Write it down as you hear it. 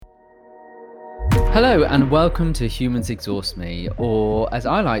Hello and welcome to Humans Exhaust Me, or as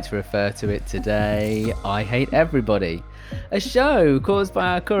I like to refer to it today, I Hate Everybody, a show caused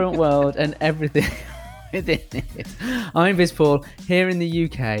by our current world and everything within it. I'm Viz Paul here in the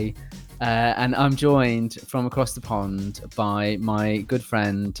UK, and I'm joined from across the pond by my good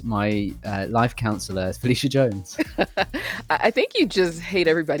friend, my life counsellor, Felicia Jones. I think you just hate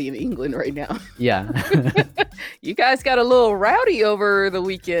everybody in England right now. Yeah. You guys got a little rowdy over the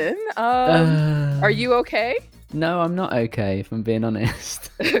weekend. Are you okay? No, I'm not okay, if I'm being honest.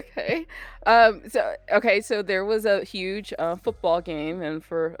 Okay. So there was a huge football game, and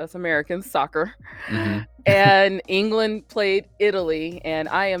for us Americans, soccer. Mhm. And England played Italy, and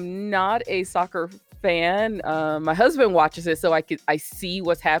I am not a soccer fan. My husband watches it, so I see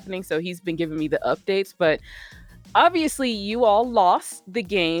what's happening. So he's been giving me the updates. But obviously, you all lost the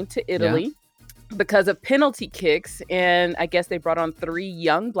game to Italy because of penalty kicks. And I guess they brought on 3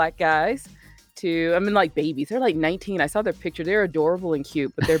 young black guys like babies. They're like 19. I saw their picture. They're adorable and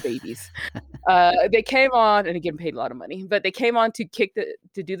cute, but they're babies. They came on and again paid a lot of money, but they came on to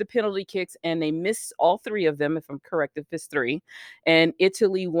do the penalty kicks, and they missed all 3 of them, if I'm correct, if it's 3. And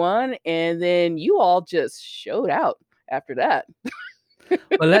Italy won, and then you all just showed out after that.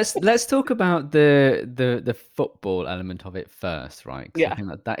 Well, let's talk about the football element of it first, right? Because I Yeah.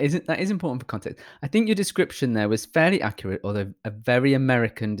 think that is important for context. I think your description there was fairly accurate, although a very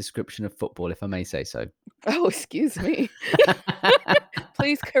American description of football, if I may say so. Oh, excuse me.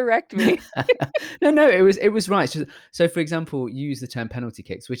 Please correct me. No, it was right. So, for example, you use the term penalty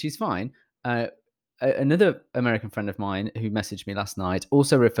kicks, which is fine. Another American friend of mine who messaged me last night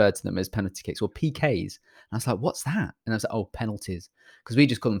also referred to them as penalty kicks or PKs. And I was like, what's that? And I was like, oh, penalties. Because we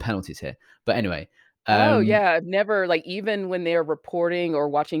just call them penalties here. But anyway. Oh, yeah, I've never like, even when they're reporting or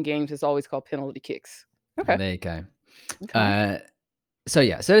watching games, it's always called penalty kicks. Okay. There you go. Okay. So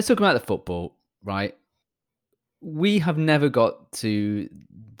let's talk about the football, right? We have never got to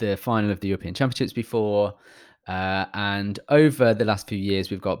the final of the European Championships before. And over the last few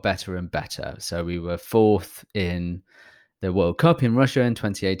years, we've got better and better. So we were 4th in the World Cup in Russia in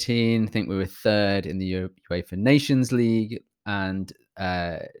 2018. I think we were 3rd in the UEFA Nations League. And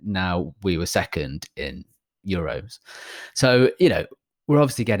now we were 2nd in Euros. So, we're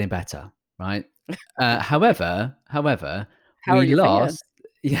obviously getting better, right? However, How are we your fans? lost.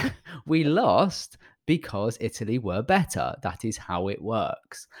 Yeah, we lost because Italy were better. That is how it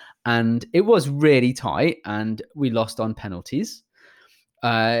works. And it was really tight, and we lost on penalties.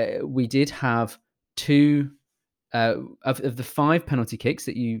 We did have 2 of the 5 penalty kicks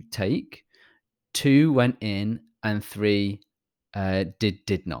that you take, 2 went in and 3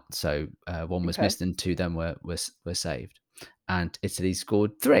 did not. So one was Okay. missed and 2 then were saved. And Italy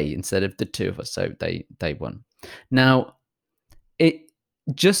scored 3 instead of the 2 of us, so they won. Now, it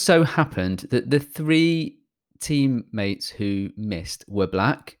just so happened that the 3 teammates who missed were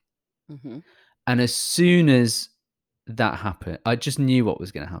black. Mm-hmm. And as soon as that happened, I just knew what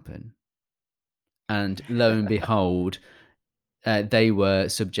was going to happen. And lo and behold, they were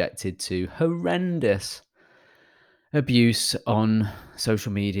subjected to horrendous abuse on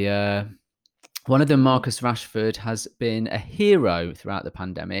social media. One of them, Marcus Rashford, has been a hero throughout the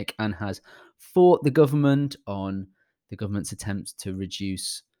pandemic and has fought the government on the government's attempts to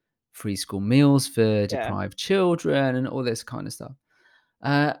reduce free school meals for Yeah. deprived children and all this kind of stuff.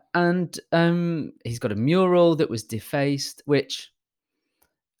 And he's got a mural that was defaced, which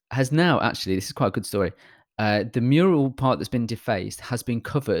has now actually, this is quite a good story. The mural part that's been defaced has been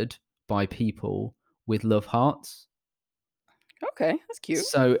covered by people with love hearts. Okay, that's cute.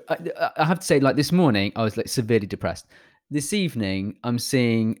 So I have to say, like this morning, I was like severely depressed. This evening, I'm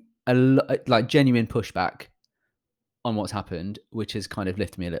seeing like genuine pushback on what's happened, which has kind of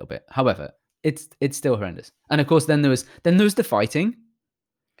lifted me a little bit. However, it's still horrendous. And of course, then there was the fighting.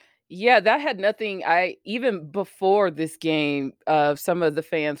 Yeah, that had nothing. I even before this game, some of the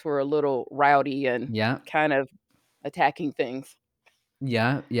fans were a little rowdy and Yeah, kind of attacking things.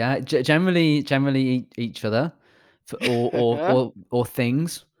 yeah. Generally each other, or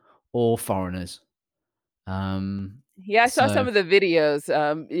things, or foreigners. Yeah, I saw So some of the videos.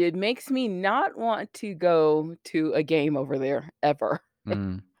 It makes me not want to go to a game over there ever.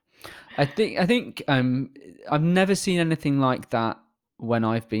 mm. I think I've never seen anything like that when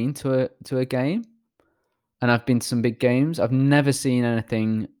I've been to a game, and I've been to some big games. I've never seen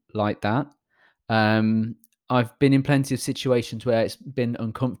anything like that. Um, I've been in plenty of situations where it's been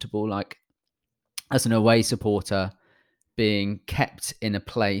uncomfortable, like as an away supporter being kept in a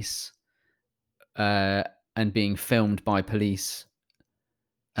place and being filmed by police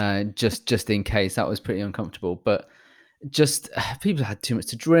just in case. That was pretty uncomfortable. But just people had too much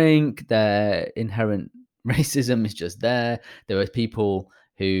to drink. Their inherent racism is just there. There were people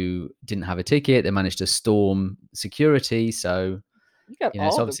who didn't have a ticket. They managed to storm security. So, You got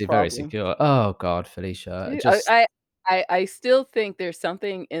it's all the obviously very problems. secure. Oh God, Felicia, Dude, just I still think there's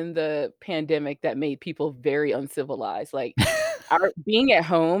something in the pandemic that made people very uncivilized. Like our being at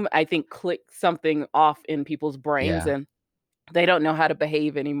home, I think clicked something off in people's brains yeah. and they don't know how to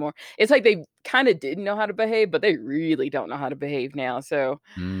behave anymore. It's like they kind of didn't know how to behave, but they really don't know how to behave now. So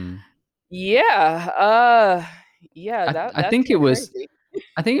Mm. yeah, yeah, I that's think it kind of was. crazy.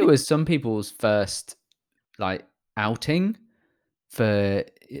 I think it was some people's first like outing for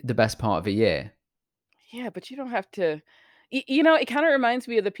the best part of a year. Yeah, but you don't have to it kinda reminds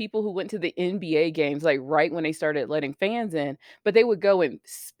me of the people who went to the NBA games, like, right when they started letting fans in, but they would go and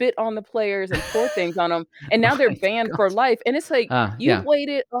spit on the players and pour things on them, and Oh now they're my banned for God. life, and it's like, you Yeah.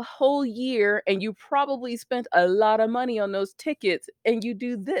 waited a whole year, and you probably spent a lot of money on those tickets, and you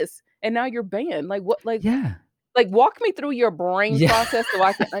do this, and now you're banned, like, what Yeah. walk me through your brain Yeah. process so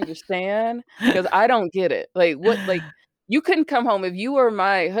I can understand, because I don't get it, you couldn't come home if you were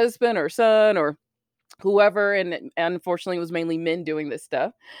my husband or son or whoever, and unfortunately, it was mainly men doing this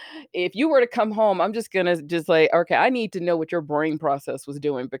stuff. If you were to come home, I'm just gonna just like, "Okay, I need to know what your brain process was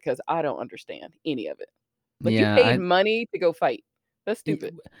doing because I don't understand any of it." Like, you Yeah, paid money to go fight. That's y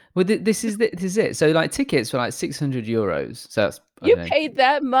stupid. well, this is it. So, like, tickets were, like, €600, so that's, I You don't know. paid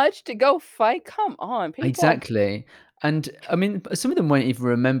that much to go fight? Come on, people. Exactly, and, I mean, some of them won't even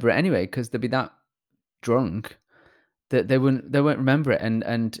remember it anyway because 'cause they'll be that drunk that they won't remember it,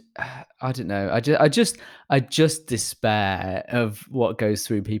 and I don't know. I just despair of what goes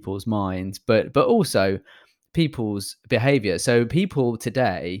through people's minds, but also people's behavior. So people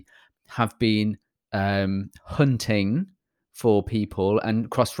today have been hunting for people and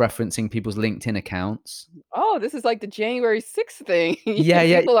cross-referencing people's LinkedIn accounts. Oh, this is like the January 6th thing. Yeah,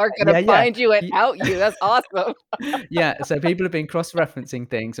 yeah, People are gonna yeah, yeah, find you and yeah. out you. That's awesome. Yeah, so people have been cross-referencing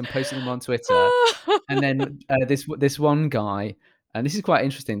things and posting them on Twitter, and then this one guy, and this is quite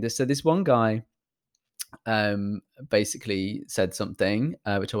interesting. This one guy basically said something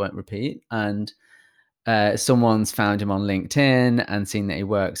which I won't repeat, and someone's found him on LinkedIn and seen that he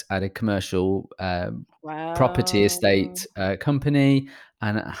works at a commercial property Wow. estate company,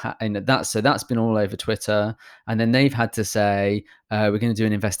 and that's been all over Twitter. And then they've had to say we're going to do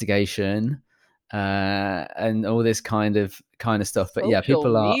an investigation and all this kind of stuff. But yeah, Social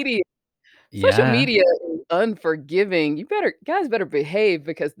people are media. Social yeah, media is unforgiving. You better guys better behave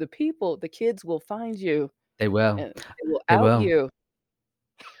because the kids will find you they will, and they will they out will. you.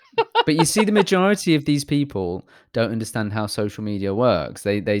 But you see, the majority of these people don't understand how social media works.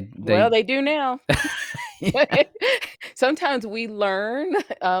 Well, They they do now. yeah, Sometimes we learn,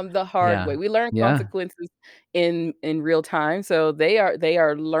 the hard way. yeah, We learn yeah. consequences in real time, so they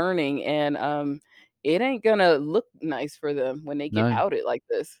are learning, and, it ain't gonna look nice for them when they get No. outed like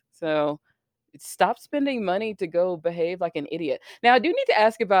this. So stop spending money to go behave like an idiot. Now, I do need to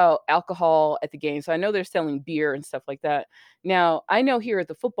ask about alcohol at the game. So I know they're selling beer and stuff like that. Now, I know here at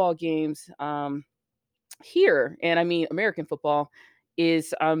the football games, here, and I mean American football,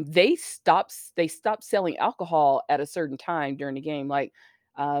 is they stop selling alcohol at a certain time during the game. Like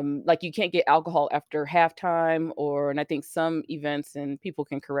you can't get alcohol after halftime, and I think some events, and people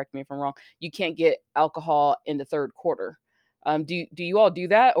can correct me if I'm wrong, you can't get alcohol in the third quarter. Do you all do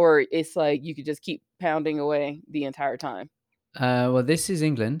that, or it's like you could just keep pounding away the entire time? Well, this is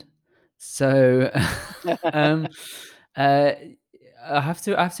England, so um, uh, I have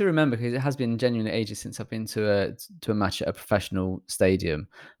to remember because it has been genuinely ages since I've been to a match at a professional stadium.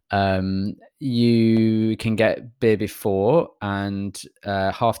 You can get beer before, and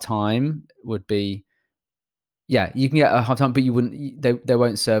half time would be yeah. You can get a half time, but you wouldn't. They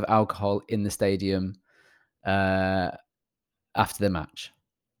won't serve alcohol in the stadium uh, after the match.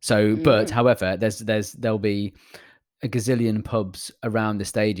 So, but Mm, however, there'll be a gazillion pubs around the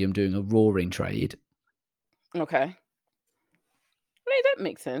stadium doing a roaring trade. okay. I mean, that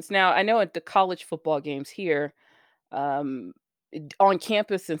makes sense. Now, I know at the college football games here, um, on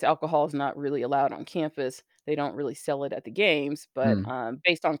campus, since alcohol is not really allowed on campus, they don't really sell it at the games. But Mm.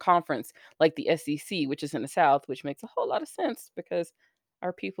 based on conference, like the SEC, which is in the South, which makes a whole lot of sense because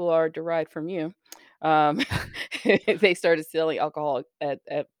our people are derived from you, um, they started selling alcohol at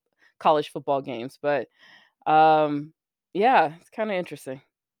college football games. But um, yeah, it's kind of interesting.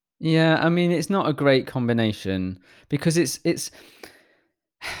 Yeah, I mean, it's not a great combination because it's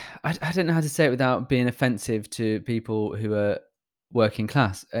I don't know how to say it without being offensive to people who are working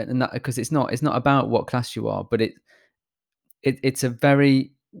class, and that because it's not about what class you are, but it's a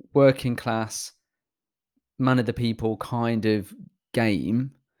very working class man of the people kind of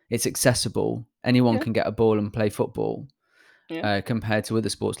game. It's accessible. Anyone Yeah. can get a ball and play football, Yeah. compared to other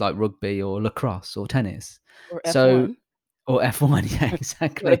sports like rugby or lacrosse or tennis. Or So, F1. or F1, yeah, You gotta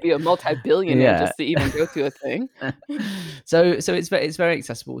exactly. be a multi-billionaire Yeah. just to even go to a thing. So it's very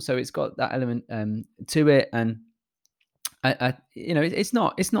accessible. So it's got that element to it, and it's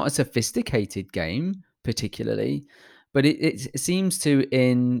not a sophisticated game particularly, but it seems to,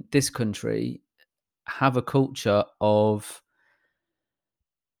 in this country, have a culture of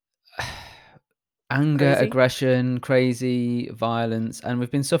anger, Crazy. aggression, crazy violence, and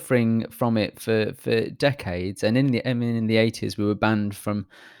we've been suffering from it for decades. And in the 80s, we were banned from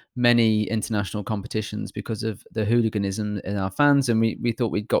many international competitions because of the hooliganism in our fans, and we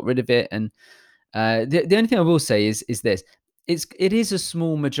thought we'd got rid of it. And the only thing I will say is this: it is a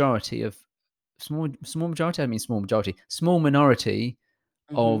small majority of small majority. I mean, small minority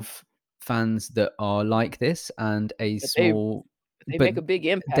Mhm. of fans that are like this, and a But they small, they but make a big they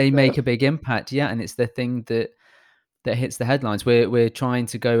impact though. make a big impact. Yeah, and it's the thing that hits the headlines. We're trying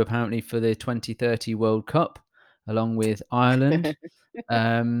to go apparently for the 2030 World Cup along with Ireland,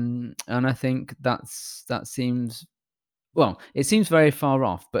 and I think that seems, well, it seems very far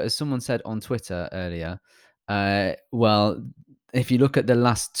off. But as someone said on Twitter earlier, well, if you look at the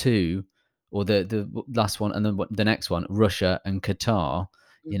last two, or the last one and then the next one, Russia and Qatar,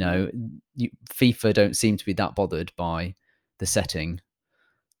 Mhm. FIFA don't seem to be that bothered by the setting.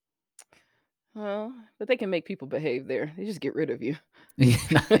 Well, but they can make people behave there. They just get rid of you. Yeah,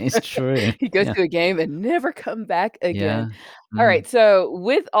 that is true. You go Yeah, to a game and never come back again. yeah. Mm. Alright, so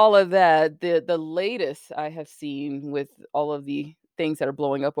with all of that, the latest I have seen with all of the things that are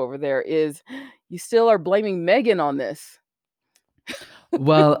blowing up over there is you still are blaming Megan on this.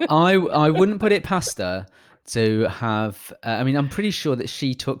 Well, I wouldn't put it past her to have. I mean, I'm pretty sure that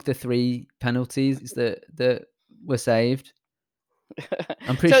she took the three penalties that were saved.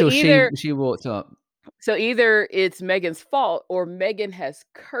 I'm pretty So sure either she walked up. so either it's Megan's fault or Megan has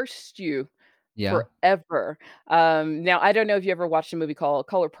cursed you Yeah. forever. Now I don't know if you ever watched a movie called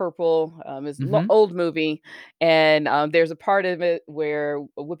Color Purple. It's Mhm. old movie, and there's a part of it where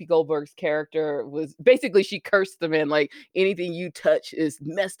Whoopi Goldberg's character was basically she cursed the man like anything you touch is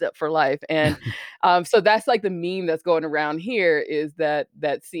messed up for life, and so that's like the meme that's going around here is that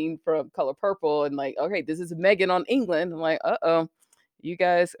scene from Color Purple, and like okay, this is Megan on England. I'm like, oh, you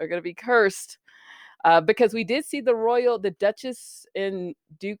guys are gonna be cursed. Because we did see the Duchess and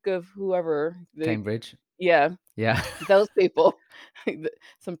Duke of whoever, Cambridge. yeah, Yeah. those people,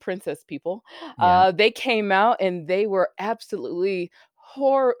 some princess people. Yeah. They came out and they were absolutely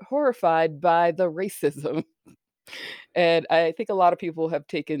horrified by the racism, and I think a lot of people have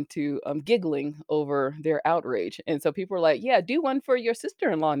taken to giggling over their outrage, and so people are like, "Yeah, do one for your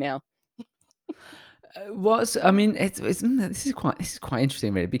sister-in-law now." What's I mean, this is quite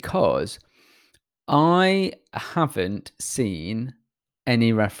interesting really, because I haven't seen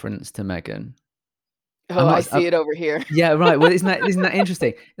any reference to Meghan. Oh, I'm I not see it over here. Yeah, right. Well, isn't that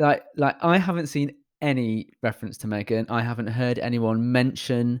interesting? Like I haven't seen any reference to Meghan. I haven't heard anyone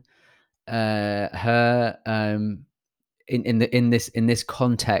mention her in this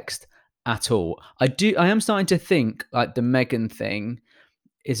context at all. I am starting to think like the Meghan thing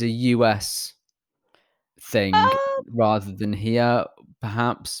is a US thing Uh, rather than here,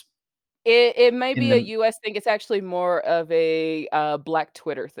 perhaps. it may In be a the US thing. It's actually more of a Black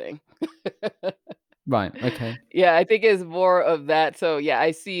Twitter thing. Right, okay. Yeah, I think it's more of that. So yeah,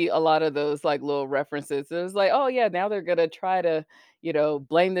 I see a lot of those like little references. It was like, oh yeah, now they're gonna try to,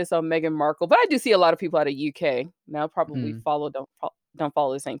 blame this on Meghan Markle. But I do see a lot of people out of UK now probably Mm. don't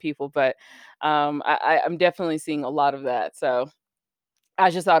follow the same people. But I'm definitely seeing a lot of that. So I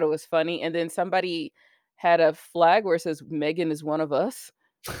just thought it was funny. And then somebody had a flag where it says Megan is one of us,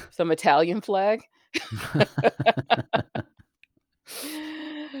 some Italian flag.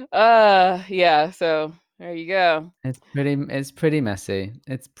 Yeah, so there you go. It's pretty messy.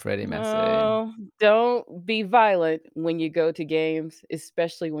 It's pretty messy. Oh, don't be violent when you go to games,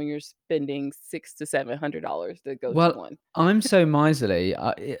 especially when you're spending $6 to $700 to go to Well, one. I'm so miserly.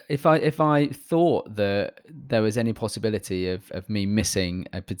 If I thought that there was any possibility of me missing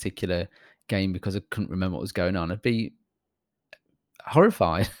a particular game because I couldn't remember what was going on, I'd be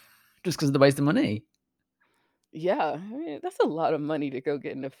horrified just because of the waste of money. Yeah, I mean, that's a lot of money to go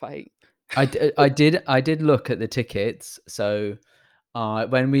get in a fight. I did look at the tickets. So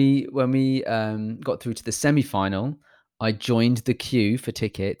when we got through to the semi final, I joined the queue for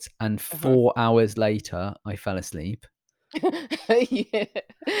tickets, and Uh-huh. 4 hours later, I fell asleep. Yeah,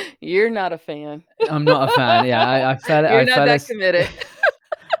 you're not a fan. I'm not a fan. Yeah, You're I not fell that as committed.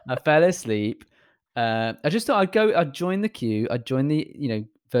 I fell asleep, I just thought I'd join the queue. I'd join the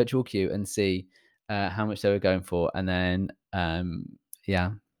virtual queue and see how much they were going for, and then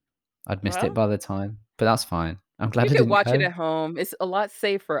yeah, I'd missed it Well, by the time, but that's fine. I'm you glad I could didn't watch it go. at home. It's a lot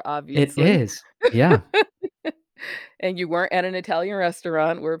safer, It obviously. is, yeah. And you weren't at an Italian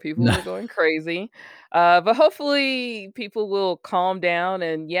restaurant where people No. were going crazy. But hopefully people will calm down.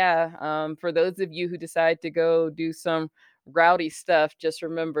 And yeah, for those of you who decide to go do some rowdy stuff, just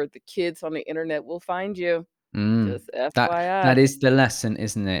remember the kids on the internet will find you. Mm. Just That FYI. is the lesson,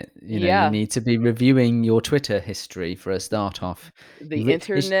 isn't it? You Yeah, need to be reviewing your Twitter history for a start off. the You re- it's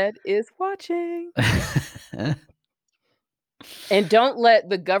internet is watching. And don't let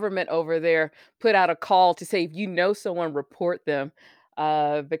the government over there put out a call to say, if you know someone, report them.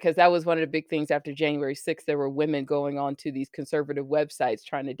 Because that was one of the big things after January 6th. There were women going on to these conservative websites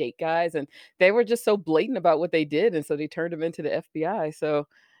trying to date guys, and they were just so blatant about what they did. And so they turned them into the FBI. So,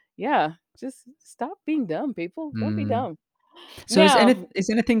 yeah, just stop being dumb, people. Don't be Mm. dumb. So Now, is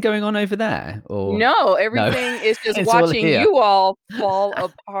anything going on over there or no, no? everything is just It's all watching here. you all fall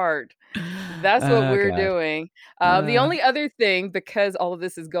apart. That's what Oh we're god. doing. The Uh, only other thing, because all of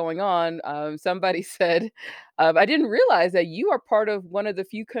this is going on, somebody said, "I didn't realize that you are part of one of the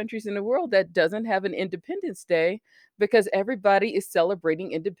few countries in the world that doesn't have an Independence Day because everybody is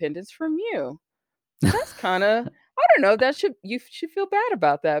celebrating independence from you." That's kinda, I don't know, that should, you should feel bad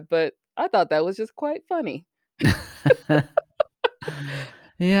about that, but I thought that was just quite funny.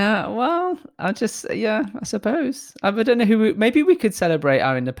 yeah, well, yeah, I suppose. I don't know maybe we could celebrate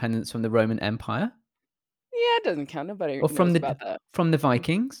our independence from the Roman Empire Yeah, it doesn't count. Nobody or knows about that. from the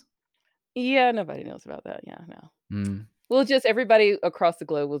Vikings. Yeah, nobody knows about that. Yeah, no. Mm, We'll just, everybody across the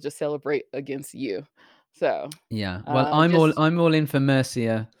globe will just celebrate against you. So, yeah. Well, just I'm all in for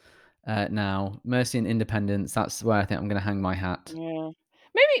Mercia now. Mercy and independence. That's where I think I'm going to hang my hat. yeah.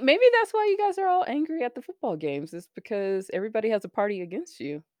 Maybe that's why you guys are all angry at the football games. Is because everybody has a party against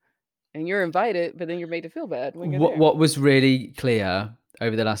you, and you're invited, but then you're made to feel bad when you're there. What was really clear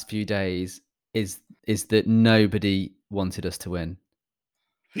over the last few days is that nobody wanted us to win.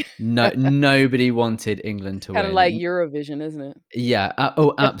 No, nobody wanted England to Kinda like win. Eurovision, isn't it? Yeah.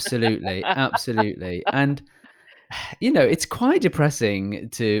 Oh, absolutely, absolutely. And it's quite depressing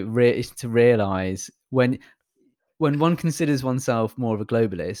to realize when one considers oneself more of a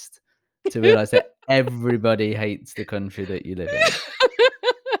globalist to realize that everybody hates the country that you live in.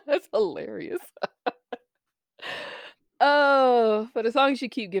 That's hilarious. Oh, but as long as you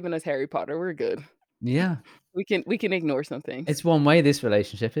keep giving us Harry Potter, we're good. Yeah, We can ignore some things. it's one way this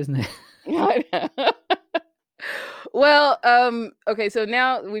relationship, isn't it? I know. Well, okay, so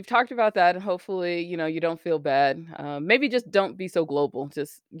now we've talked about that, and hopefully, you don't feel bad. Maybe just don't be so global.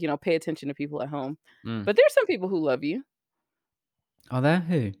 Just, pay attention to people at home. Mm. But there's some people who love you. Are there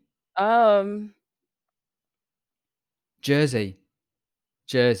who? Um, Jersey,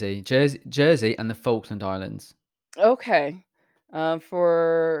 Jersey, and the Falkland Islands. okay.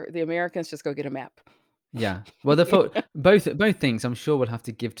 For the Americans, just go get a map. Yeah. Well, both things I'm sure we'll have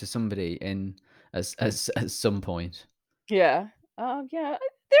to give to somebody in at some point. Yeah. Yeah.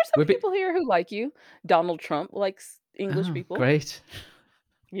 There's some We'll be people here who like you. Donald Trump likes English oh, people. great.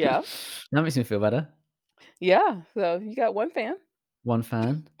 Yeah. That makes me feel better. Yeah. So you got one fan. One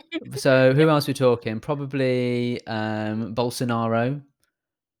fan. So who else we talking? Probably Bolsonaro.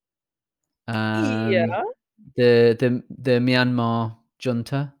 Yeah. The Myanmar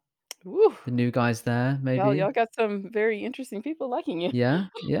junta. Woo. The new guys there, Y'all maybe. got some very interesting people liking you. Yeah,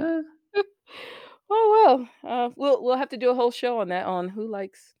 yeah. Oh, well, we'll have to do a whole show on that, on who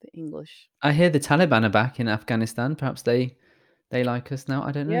likes the English. I hear the Taliban are back in Afghanistan. Perhaps they like us now.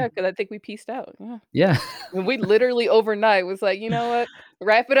 I don't Yeah, know. because I think we pieced out, yeah. Yeah. And we literally overnight was like, "You know what?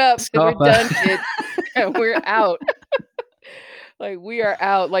 Wrap it up. We're Scarpa. done, kids. We're out." Like, we are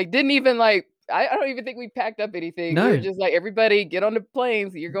out. Like, didn't even, like, I don't even think we packed up anything. We were No. just like, "Everybody get on the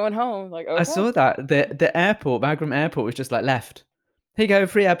planes. You're going home." Like, I "Okay." saw that. The airport, Bagram Airport was just like left. Here you go,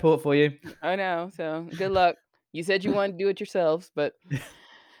 free airport for you. I know, so good luck. You said you wanted to do it yourselves, but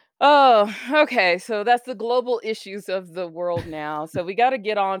oh, okay. So that's the global issues of the world now. So we got to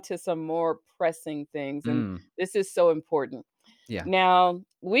get on to some more pressing things. And Mm, this is so important. yeah. Now,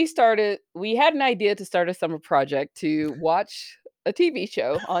 we had an idea to start a summer project to watch a TV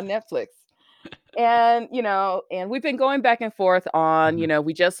show on Netflix. And, and we've been going back and forth on, Mhm.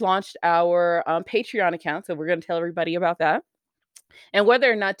 we just launched our Patreon account. So we're going to tell everybody about that, and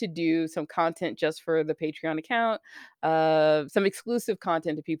whether or not to do some content just for the Patreon account, some exclusive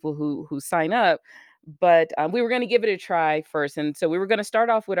content to people who sign up. But we were going to give it a try first, and so we were going to start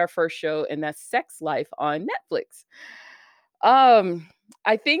off with our first show, and that's Sex Life on Netflix. Um,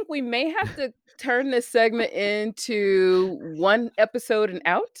 I think we may have to turn this segment into one episode and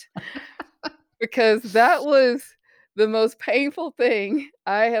out because that was the most painful thing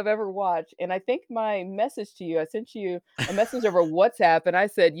I have ever watched. And I think my message to you, I sent you a message over WhatsApp and I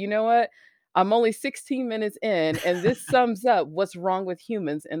said, you know what? I'm only 16 minutes in, and this sums up what's wrong with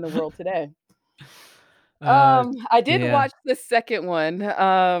humans in the world today. Uh, I did yeah. watch the second one,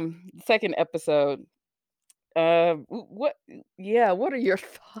 second episode. What yeah, what are your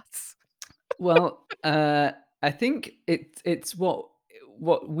thoughts? Well, I think it's what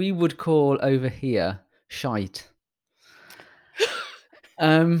we would call over here shite.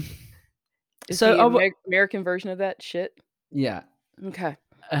 Um, Is so the I w American version of that shit? yeah. Okay.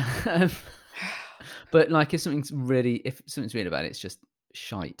 Um, but like if something's really bad, it's just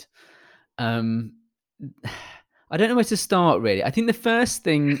shite. Um, I don't know where to start really. I think the first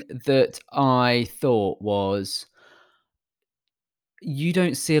thing that I thought was you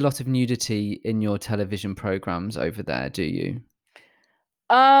don't see a lot of nudity in your television programs over there, do you?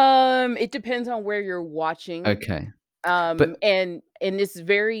 It depends on where you're watching. Okay. But And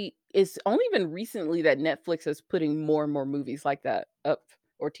it's only been recently that Netflix is putting more and more movies like that up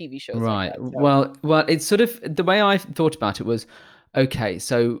or TV shows like right. that, so Well, it's sort of the way I thought about it was okay,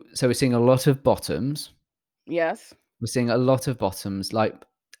 so we're seeing a lot of bottoms. yes. We're seeing a lot of bottoms, like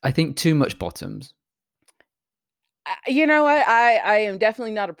I think too much bottoms. You know what? I am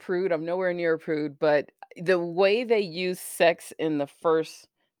definitely not a prude, I'm nowhere near a prude, but the way they use sex in the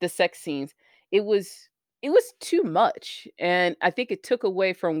sex scenes, it was it was too much, and I think it took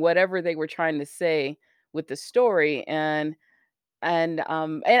away from whatever they were trying to say with the story, and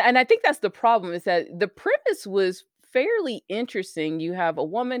I think that's the problem is that the premise was fairly interesting. You have a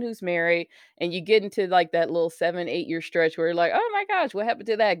woman who's married, and you get into like that little 7, 8 year stretch where you're like, oh my gosh, what happened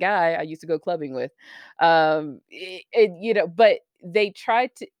to that guy I used to go clubbing with? But they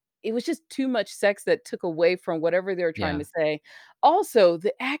tried to. It was just too much sex that took away from whatever they were trying Yeah. to say. Also,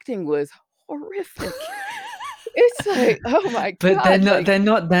 the acting was horrific. It's like, oh my But god, like they're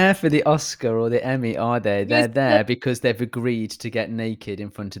not there for the Oscar or the Emmy, are they? this They're there because they've agreed to get naked in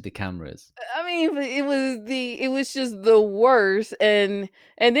front of the cameras. I mean, but it was just the worst, and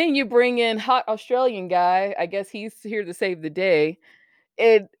then you bring in hot Australian guy, I guess he's here to save the day,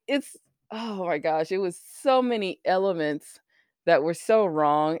 and it's oh my gosh, it was so many elements that were so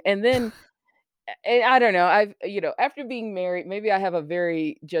wrong, and then and I don't know, after being married, maybe I have a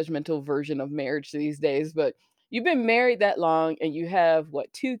very judgmental version of marriage these days, but you've been married that long and you have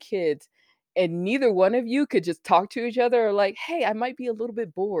what, 2 kids, and neither one of you could just talk to each other or like, "Hey, I might be a little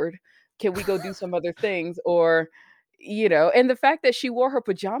bit bored. Can we go do some other things?" Or, and the fact that she wore her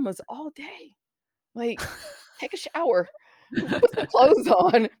pajamas all day. Like, take a shower, put some clothes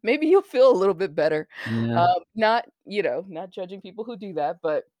on. Maybe you'll feel a little bit better. Yeah, Not judging people who do that,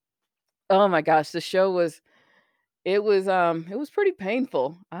 but oh my gosh, the show was it was pretty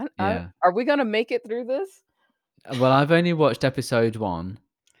painful. I yeah. Are we gonna make it through this? Well, I've only watched episode 1.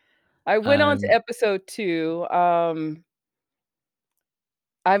 I went on to Um, episode 2. I'm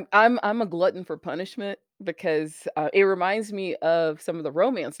a glutton for punishment because, it reminds me of some of the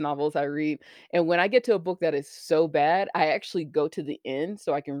romance novels I read, and when I get to a book that is so bad, I actually go to the end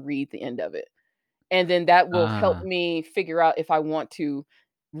so I can read the end of it. And then that will help ah, me figure out if I want to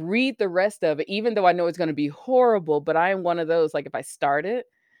read the rest of it, even though I know it's gonna be horrible, but I am one of those, like, if I start it,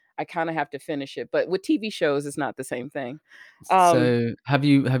 I kinda have to finish it, but with TV shows, it's not the same thing. Um, so have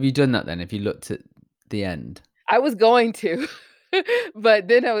you done that then? Have you looked at the end? I was going to, but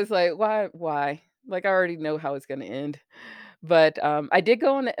then I was like, "Why?" Like, I already know how it's gonna end. But, I did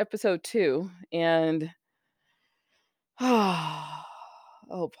go on to episode 2, and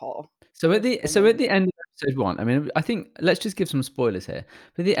oh, Paul, there's so So at many. the end of episode 1, I mean, I think let's just give some spoilers here.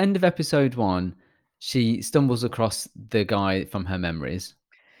 But at the end of episode 1, she stumbles across the guy from her memories.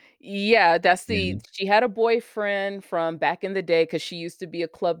 Yeah, Yeah. she had a boyfriend from back in the day because she used to be a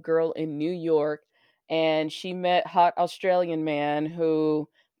club girl in New York, and she met hot Australian man who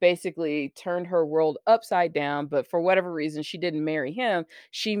basically turned her world upside down, but for whatever reason, she didn't marry him.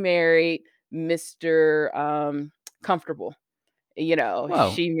 She married Mr. Comfortable.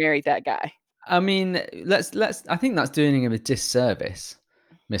 Well, She married that guy. I mean, let's I think that's doing him a disservice,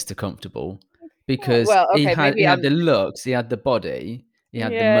 Mr. Comfortable, because Well, okay, he maybe had I'm the looks, he had the body, he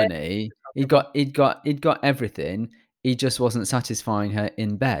had the yeah, money, comfortable. he'd got everything. He just wasn't satisfying her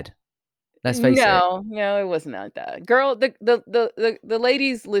in bed. Let's face it. No, no, it was not that. Girl, the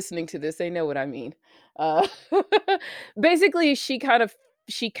ladies listening to this, they know what I mean. Uh, basically, she kinda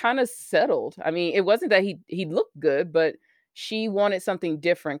settled. I mean, it wasn't that he looked good, but she wanted something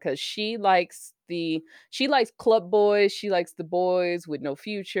different because she likes she likes club boys, she likes the boys with no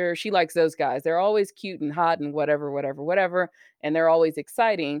future. She likes those guys. They're always cute and hot and whatever, whatever, whatever, and they're always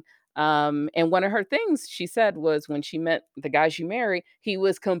exciting. And one of her things she said was when she met the guy she married, he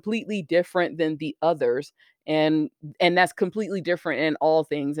was completely different than the others. And that's completely different in all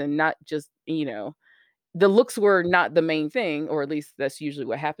things and not just, the looks were not the main thing, or at least that's usually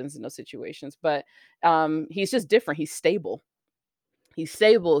what happens in those situations. But he's just different. He's stable, he's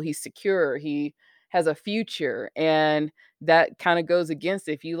secure, he has a future, and that kind of goes against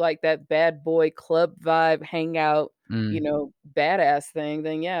if you like that bad boy club vibe, hangout, Mm. badass thing,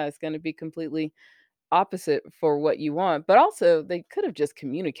 then yeah, it's going to be completely opposite for what you want. But also, they could have just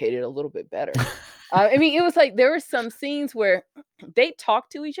communicated a little bit better. I mean, it was like there were some scenes where they talk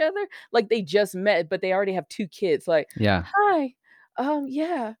to each other like they just met, but they already have two kids. Like, Yeah. hi,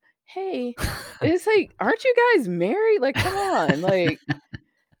 yeah, hey. It's like, aren't you guys married? Like, come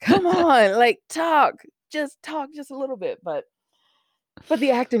on, like talk just a little bit. But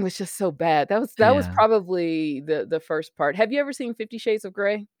the acting was just so bad. That was Yeah. probably the first part. Have you ever seen 50 Shades of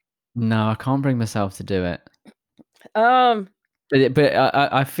Grey? No, I can't bring myself to do it. Um, But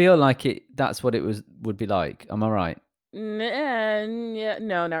I feel like that's what it would be like. Am I right? yeah,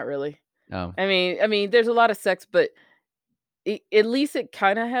 no, not really. Oh. I mean, there's a lot of sex, but at least it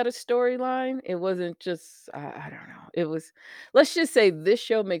kind of had a storyline. It wasn't just I don't know. It was, let's just say this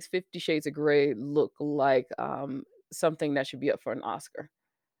show makes 50 Shades of Grey look like something that should be up for an Oscar,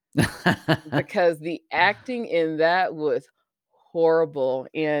 because the acting in that was horrible.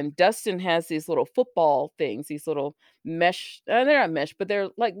 And Dustin has these little football things, these little mesh, they're not mesh, but they're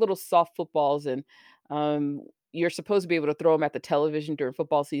like little soft footballs. And you're supposed to be able to throw them at the television during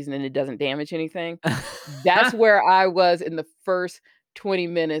football season and it doesn't damage anything. That's where I was in the first 20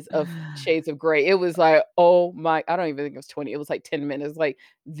 minutes of Shades of Grey. It was like, oh my, I don't even think it was 20. It was like 10 minutes. Like,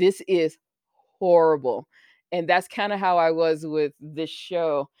 this is horrible. And that's kind of how I was with this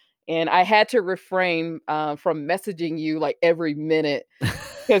show. And I had to refrain from messaging you like every minute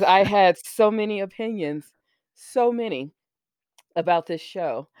because I had so many opinions, so many about this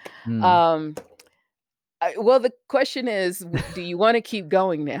show. Mm. Um, well, the question is, do you want to keep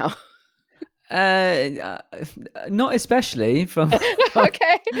going now? Not especially from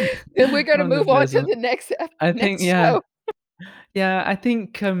Okay, then we're gonna from the move on first to one. the next I think, next yeah, show. yeah. I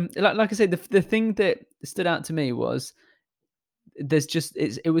think, like I said, the thing that stood out to me was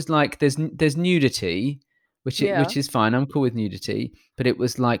it was like there's nudity, Yeah, which is fine. I'm cool with nudity, but it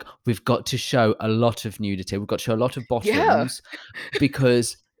was like we've got to show a lot of nudity. We've got to show a lot of yeah, bottoms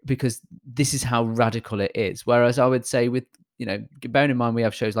because this is how radical it is. Whereas I would say with, bearing in mind we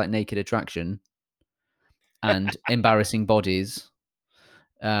have shows like Naked Attraction and Embarrassing Bodies,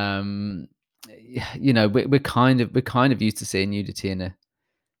 um, we're kind of used to seeing nudity in a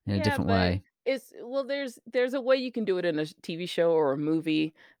yeah. different But way. there's a way you can do it in a TV show or a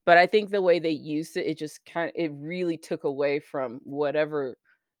movie, but I think the way they used it, it really took away from whatever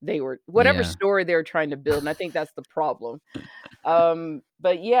Yeah. story they were trying to build, and I think that's the problem.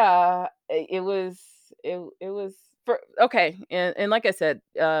 But yeah, it was for okay. And like I said,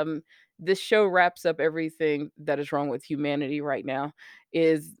 this show wraps up everything that is wrong with humanity right now.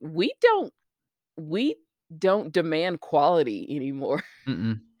 Is we don't demand quality anymore.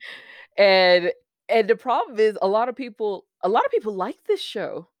 Mm-mm. And the problem is a lot of people like this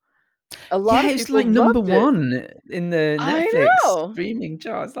show. A lot Yeah, of it's like people number loved it. one in the I Netflix know. streaming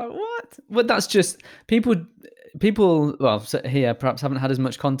charts. Like, what? Well, that's just people, well, here perhaps haven't had as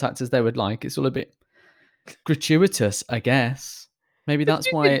much contact as they would like. It's all a bit gratuitous, I guess. Maybe But that's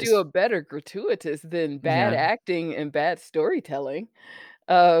you why could do it's a better gratuitous than bad yeah. acting and bad storytelling.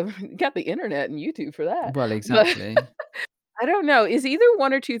 You got the internet and YouTube for that. Well, But exactly. I don't know. It's either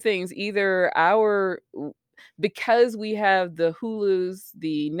one or two things. Either because we have the Hulus,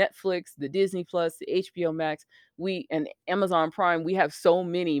 the Netflix, the Disney Plus, the HBO Max, and Amazon Prime, we have so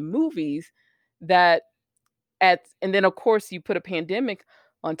many movies that and then of course you put a pandemic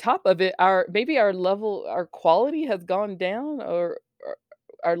on top of it. Our quality has gone down, or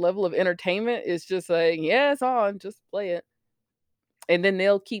our level of entertainment is just like, yeah, it's on, just play it. And then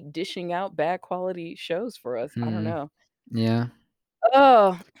they'll keep dishing out bad quality shows for us. I don't Hmm. know. Yeah.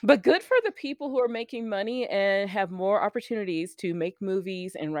 Oh, but good for the people who are making money and have more opportunities to make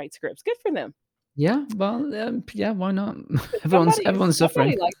movies and write scripts. Good for them. Yeah. Well, yeah. Why not? 'Cause Everyone's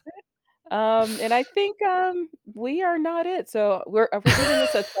suffering. somebody likes it. And I think we are not it. So we're giving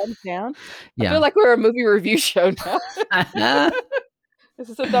this a thumbs down. I feel Yeah. like we're a movie review show now. This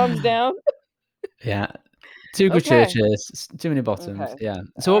is a thumbs down. Yeah. Too Okay. gratuitous. Too many bottoms. Okay. Yeah.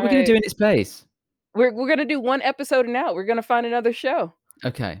 So All what we're gonna do right. in its place? We're gonna do one episode and out. We're gonna find another show.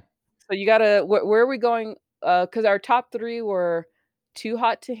 Okay. So you gotta where are we going? Because our top 3 were Too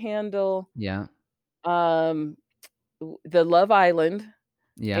Hot to Handle, Yeah. um, The Love Island,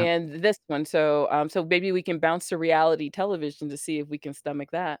 Yeah. and this one. So maybe we can bounce to reality television to see if we can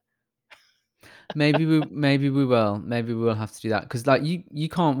stomach that. Maybe we will have to do that because like you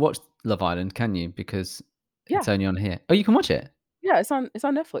can't watch Love Island, can you? Because Yeah, it's only on here. Oh, you can watch it. yeah, it's on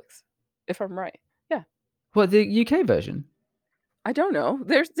Netflix, if I'm right. Yeah. What, the UK version? I don't know.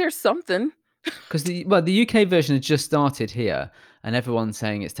 There's something. Because the UK version has just started here, and everyone's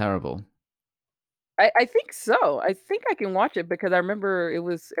saying it's terrible. I think so. I think I can watch it because I remember it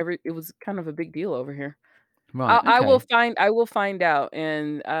was kind of a big deal over here. Right. Okay. I will find out,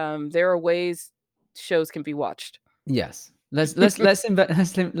 and, there are ways shows can be watched. Yes. Let's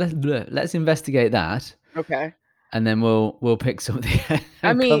investigate that, Okay. and then we'll pick something I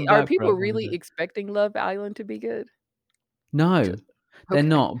and mean, come are back for people our really conversation. expecting Love Island to be good? No, Just they're okay.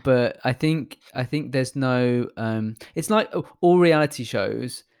 not. But I think there's no. It's like all reality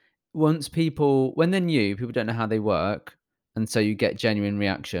shows. Once people, when they're new, people don't know how they work, and so you get genuine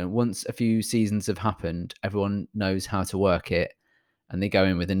reaction. Once a few seasons have happened, everyone knows how to work it, and they go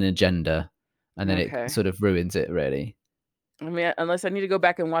in with an agenda, and then it Okay. sort of ruins it. Really. I mean, unless I need to go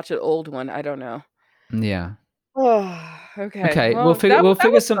back and watch an old one, I don't know. Yeah. Okay. Okay. We'll Well, figure we'll that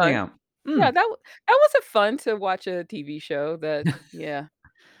figure was something fun. out. Yeah, Mm. that was a fun to watch a TV show that yeah.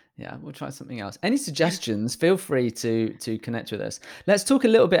 Yeah, we'll try something else. Any suggestions, feel free to connect with us. Let's talk a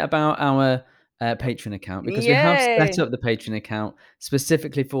little bit about our Patreon account because we have set Yay. up the Patreon account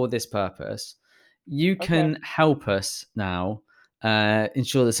specifically for this purpose. You Okay. can help us now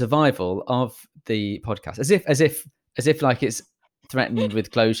ensure the survival of the podcast, as if like it's threatened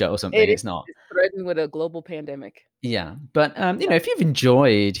with closure or something. It is It's not. threatened with a global pandemic. Yeah, but Yeah. if you've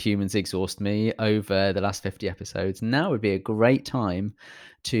enjoyed Humans Exhaust Me over the last 50 episodes, now would be a great time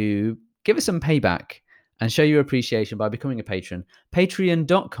to give us some payback and show your appreciation by becoming a patron.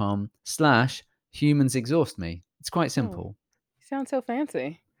 Patreon.com/Humans Exhaust Me. It's quite Oh, simple. sounds so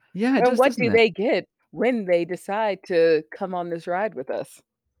fancy. Yeah, it And does, what doesn't do it? they get when they decide to come on this ride with us?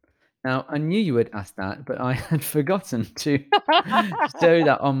 Now, I knew you would ask that, but I had forgotten to show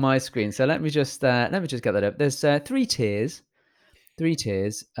that on my screen. So let me just get that up. There's 3 tiers. 3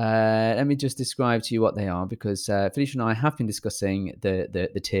 tiers. Let me just describe to you what they are because Felicia and I have been discussing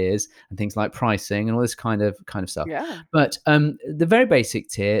the tiers and things like pricing and all this kind of stuff. Yeah. But the very basic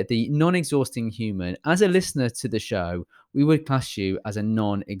tier, the non-exhausting human, as a listener to the show, we would class you as a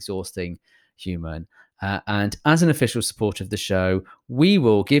non-exhausting human. And as an official supporter of the show, we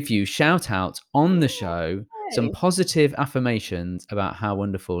will give you shout outs on the show, some Yay. positive affirmations about how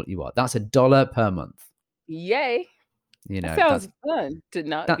wonderful you are. That's $1 per month. Yay. You That know, sounds that's fun to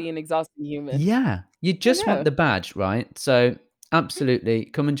not that be an exhausting human. yeah, you I just want know. the badge, right? So absolutely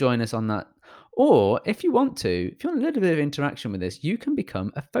come and join us on that. Or if you want a little bit of interaction with us, you can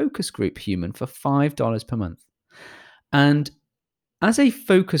become a focus group human for $5 per month. And as a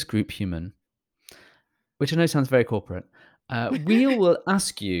focus group human, which I know sounds very corporate, we will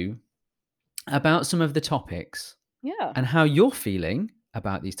ask you about some of the topics Yeah. and how you're feeling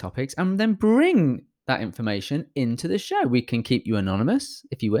about these topics, and then bring that information into the show. We can keep you anonymous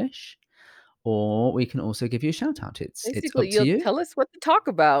if you wish, or we can also give you a shout out. It's Basically, up to you'll you. tell us what to talk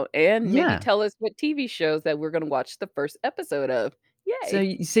about and maybe Yeah. tell us what TV shows that we're gonna watch the first episode of. So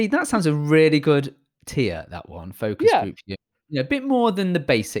Yay. you see, that sounds a really good tier. That one, focus Yeah. group. A bit more than the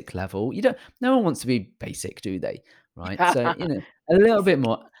basic level. You don't. No one wants to be basic, do they? Right. So a little bit Basic.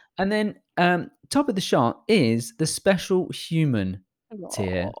 more, and then top of the shot is the special human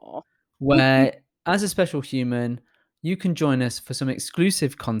tier, Aw. where as a special human, you can join us for some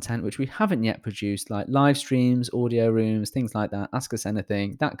exclusive content which we haven't yet produced, like live streams, audio rooms, things like that. Ask us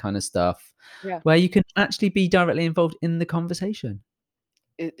anything, that kind of stuff, Yeah. where you can actually be directly involved in the conversation.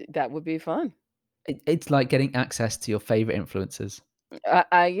 That would be fun. It's like getting access to your favorite influencers.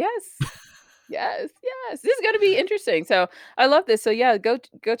 Yes. Yes, yes. This is gonna be interesting. So I love this. So yeah, go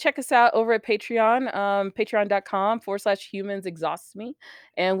check us out over at Patreon, patreon.com/humans exhausts me.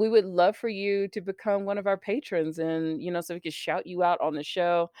 And we would love for you to become one of our patrons and so we can shout you out on the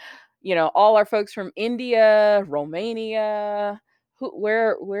show. All our folks from India, Romania,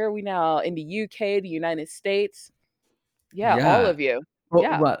 where are we now? In the UK, the United States. Yeah, all Yeah. of you. Well,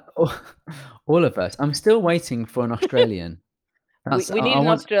 Yeah. well, all of us. I'm still waiting for an Australian. We That's we I need I an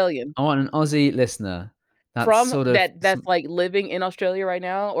want Australian. I want an Aussie listener. That's From sort of that's, like, living in Australia right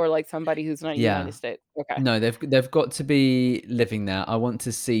now or, like, somebody who's not United yeah. States? Okay. No, they've got to be living there. I want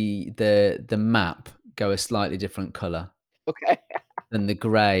to see the map go a slightly different color Okay. than the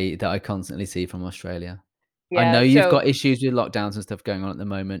gray that I constantly see from Australia. I know Yeah. you've So got issues with lockdowns and stuff going on at the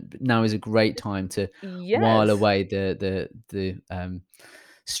moment, but now is a great time to while yes. away the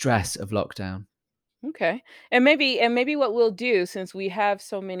stress of lockdown. Okay. And maybe what we'll do, since we have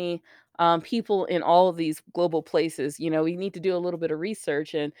so many people in all of these global places, we need to do a little bit of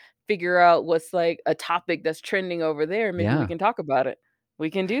research and figure out what's like a topic that's trending over there. Maybe we Yeah. can talk about it. We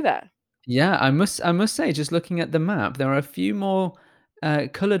can do that. Yeah, I must say, just looking at the map, there are a few more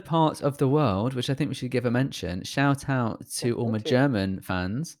coloured parts of the world, which I think we should give a mention. Shout out Let's to all go my to it. German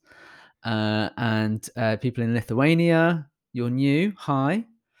fans and people in Lithuania. You're new. Hi.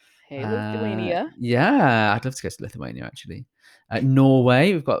 Hey, Lithuania. Yeah, I'd love to go to Lithuania actually.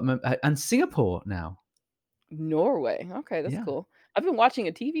 Norway, we've got and Singapore now. Norway. Okay, that's Yeah. cool. I've been watching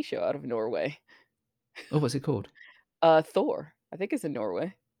a TV show out of Norway. Oh, what's it called? Thor. I think it's in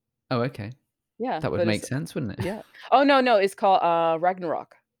Norway. Oh, okay. Yeah, That would but make it's sense, wouldn't it? yeah. Oh no, no, it's called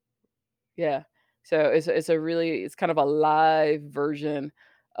Ragnarok. Yeah. So it's kind of a live version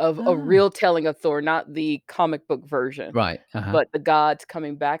of a Ah, real telling of Thor, not the comic book version, right. Uh-huh. but the gods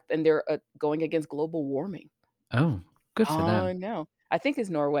coming back and they're going against global warming. Oh, good for Oh them. no. I think it's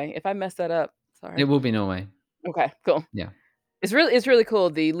Norway. If I messed that up, It sorry. will be Norway. Okay, cool. Yeah. It's really cool.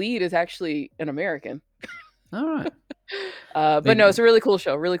 The lead is actually an American. All right. But no, it's a really cool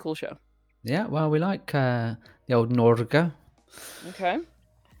show. Really cool show. Yeah, well, we like the old Norge. Okay.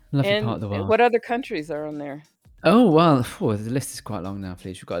 Lovely part And of the world. what other countries are on there? Oh, well, the list is quite long now,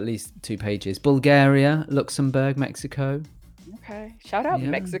 please. We've got at least 2 pages. Bulgaria, Luxembourg, Mexico. Okay. Shout out Yeah.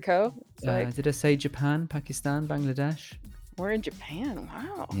 Mexico. It's like Did I say Japan, Pakistan, Bangladesh? we're in Japan.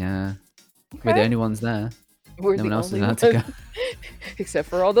 Wow. Yeah. We're the Okay. only ones there. We're No the one else is only allowed to go. ones, except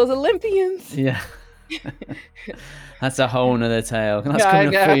for all those Olympians. Yeah. That's a whole nother tale. That's Yeah, I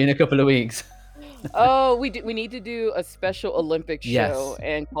coming up for know. you in a couple of weeks. Oh, we need to do a special Olympic show Yes.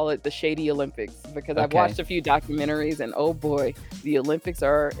 and call it the Shady Olympics because I've Okay. watched a few documentaries and oh boy, the Olympics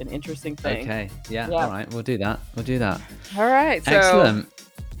are an interesting thing. Okay. Yeah. Yeah. All right. We'll do that. We'll do that. All right. So Excellent.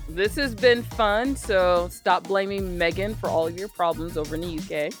 this has been fun. So stop blaming Megan for all of your problems over in the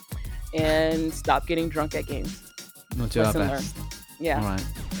UK and stop getting drunk at games. We'll do Lesson our learned. best. Yeah. All right.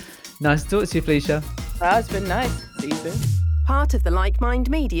 Nice to talk to you, Felicia. It's been nice. See you soon. Part of the Like Mind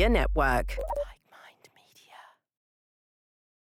Media Network.